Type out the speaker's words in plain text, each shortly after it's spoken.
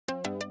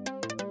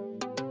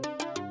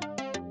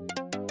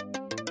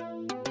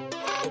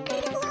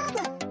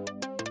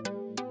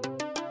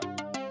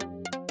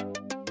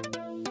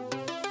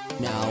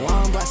Now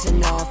I'm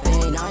blasting off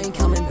and I ain't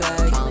coming back.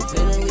 I'm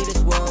finna leave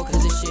this world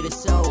cause this shit is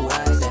so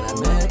whack. Then I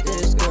met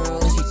this girl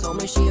and she told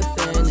me she a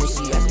fan, and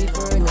she asked me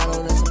for an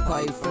auto, that's a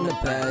pipe from the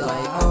bag.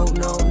 Like, oh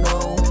no,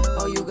 no,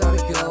 oh you gotta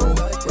go.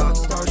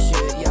 Rockstar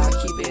shit, yeah, I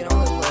keep it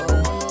on the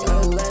low.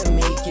 Gotta let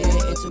me get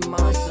into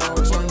my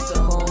zone. Chains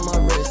up on my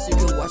wrist, you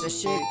can watch that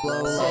shit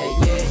glow. Like,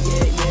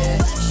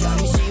 yeah,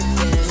 shawty she a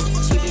fan.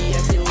 She be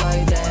acting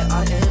like that,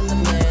 I am the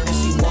man. And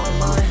she want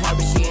my heart,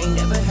 but she ain't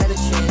never had a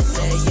chance.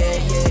 Say yeah.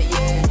 Say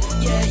yeah.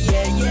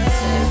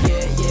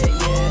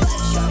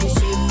 Shawty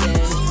she a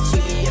fan. She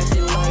be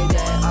acting like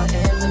that, I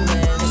am the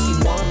man. And she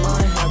want my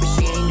heart, but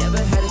she ain't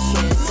never had a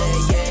chance. Say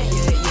yeah.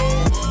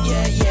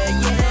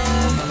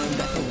 Coming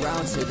back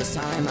around to this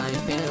time, I ain't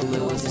finna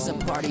lose. It's a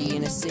party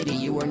in a city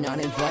you were not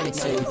invited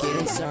to.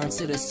 Getting turned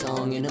to the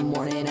song in the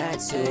morning at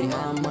 2.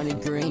 My money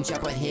green,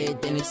 drop a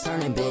hit, then it's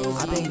turning blue.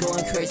 I've been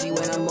going crazy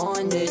when I'm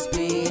on this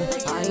beat.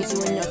 I ain't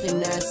doing nothing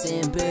that's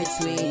in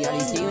between. All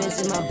these demons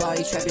in my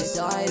body trapped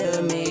inside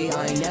of me.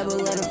 I ain't never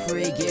let them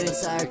free, getting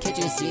tired,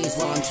 catching seeds.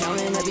 While I'm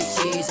counting every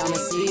cheese, I'ma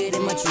see it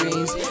in my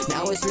dreams.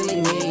 Now it's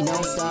really me,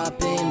 no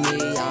stopping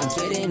me. I'm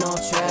getting off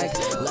track,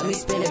 let me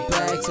spin it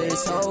back to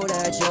this hoe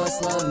that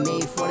just love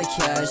me for the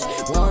cash.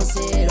 Wants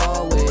it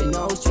all with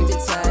no strings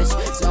attached.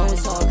 Don't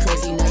talk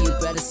crazy, now you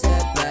better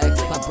step back.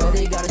 My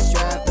brother got a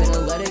strap and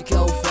I'll let it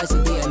go fast.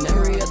 It'll be a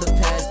memory of the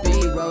past,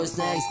 B-Rose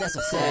next, that's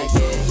a fact.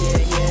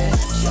 Yeah.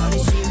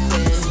 Shawty she a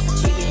fan,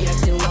 she be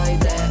acting like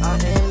that, I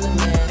am the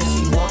man.